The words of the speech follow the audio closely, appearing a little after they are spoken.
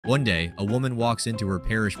One day, a woman walks into her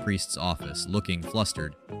parish priest's office, looking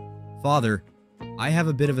flustered. "Father, I have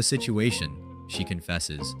a bit of a situation," she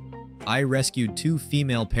confesses. "I rescued 2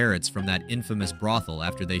 female parrots from that infamous brothel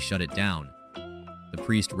after they shut it down." The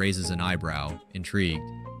priest raises an eyebrow, intrigued.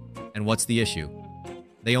 "And what's the issue?"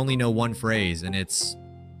 "They only know one phrase, and it's,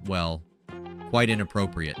 well, quite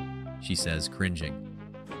inappropriate," she says, cringing.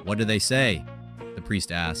 "What do they say?" the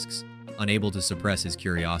priest asks, unable to suppress his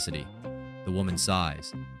curiosity. The woman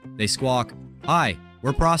sighs. "They squawk, 'Hi,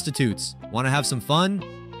 we're prostitutes. Want to have some fun?'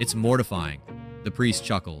 It's mortifying." The priest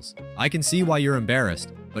chuckles. "I can see why you're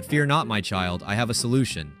embarrassed, but fear not, my child, I have a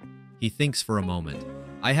solution." He thinks for a moment.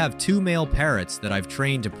 "I have 2 male parrots that I've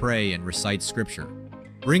trained to pray and recite scripture.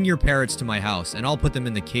 Bring your parrots to my house, and I'll put them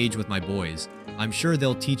in the cage with my boys. I'm sure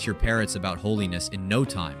they'll teach your parrots about holiness in no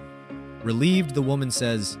time." Relieved, the woman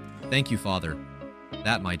says, "Thank you, Father.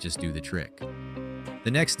 That might just do the trick."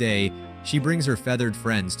 The next day, she brings her feathered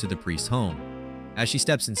friends to the priest's home. As she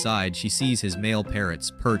steps inside, she sees his male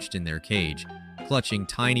parrots perched in their cage, clutching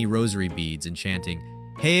tiny rosary beads and chanting,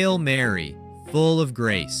 "Hail Mary, full of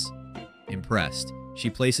grace." Impressed, she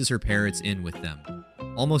places her parrots in with them.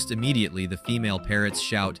 Almost immediately, the female parrots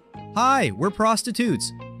shout, "Hi, we're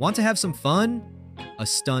prostitutes. Want to have some fun?" A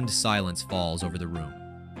stunned silence falls over the room.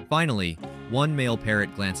 Finally, one male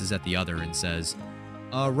parrot glances at the other and says,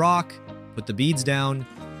 "Rock, put the beads down."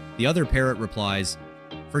 The other parrot replies,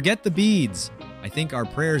 "Forget the beads. I think our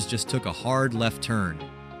prayers just took a hard left turn."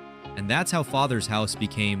 And that's how Father's house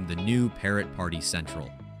became the new Parrot Party Central.